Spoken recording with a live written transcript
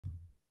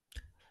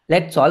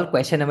Let's solve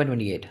question number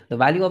 28. The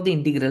value of the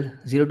integral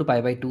 0 to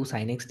pi by 2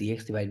 sin x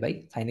dx divided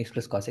by sin x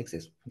plus cos x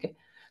is. Okay.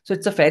 So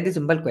it's a fairly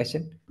simple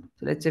question.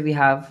 So let's say we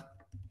have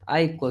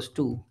I equals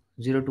to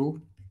 0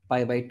 to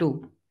pi by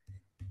 2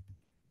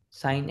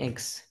 sin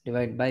x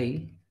divided by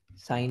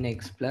sin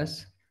x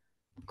plus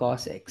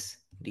cos x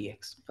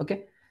dx.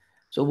 Okay.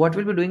 So what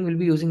we'll be doing, we'll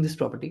be using this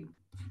property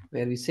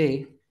where we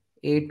say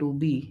a to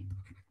b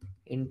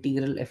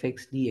integral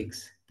fx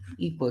dx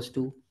equals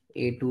to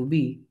a to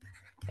b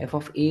f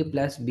of a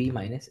plus b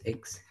minus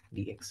x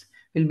dx.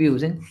 We'll be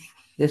using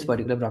this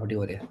particular property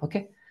over here.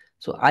 Okay.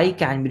 So I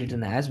can be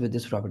written as, with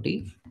this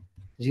property,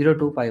 0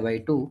 to pi by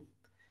 2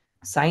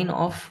 sine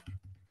of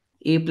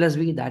a plus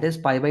b, that is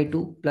pi by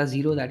 2, plus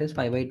 0, that is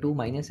pi by 2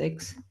 minus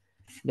x,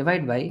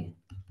 divided by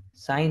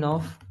sine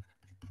of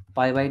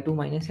pi by 2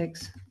 minus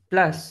x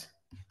plus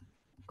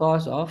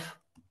cos of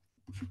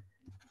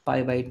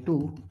pi by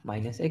 2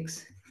 minus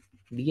x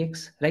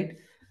dx, right?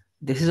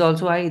 This is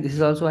also I, this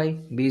is also I,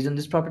 based on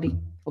this property.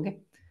 Okay.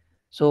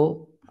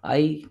 So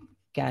I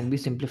can be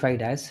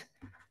simplified as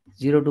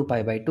 0 to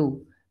pi by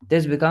 2.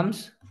 This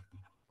becomes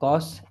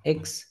cos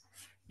x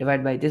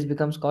divided by this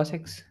becomes cos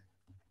x,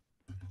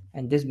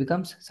 and this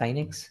becomes sin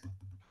x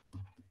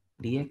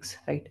dx,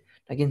 right?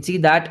 I can see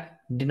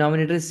that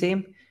denominator is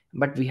same,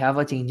 but we have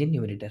a change in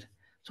numerator.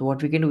 So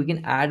what we can do, we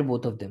can add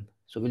both of them.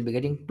 So we'll be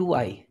getting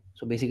 2i.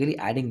 So basically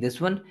adding this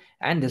one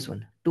and this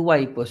one,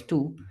 2i equals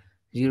 2,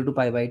 0 to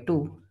pi by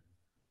 2,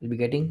 we'll be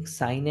getting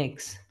sin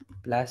x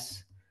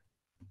plus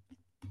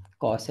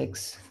cos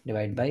x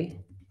divided by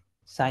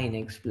sin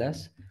x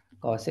plus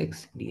cos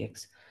x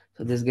dx.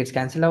 So this gets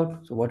cancelled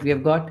out. So what we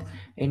have got,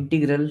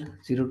 integral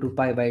 0 to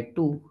pi by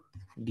 2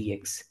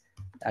 dx,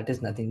 that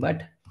is nothing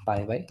but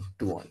pi by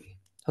 2 only.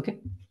 Okay.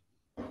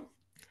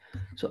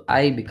 So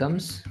I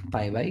becomes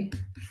pi by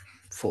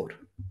 4.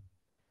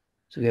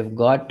 So we have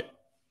got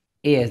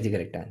A as the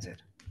correct answer.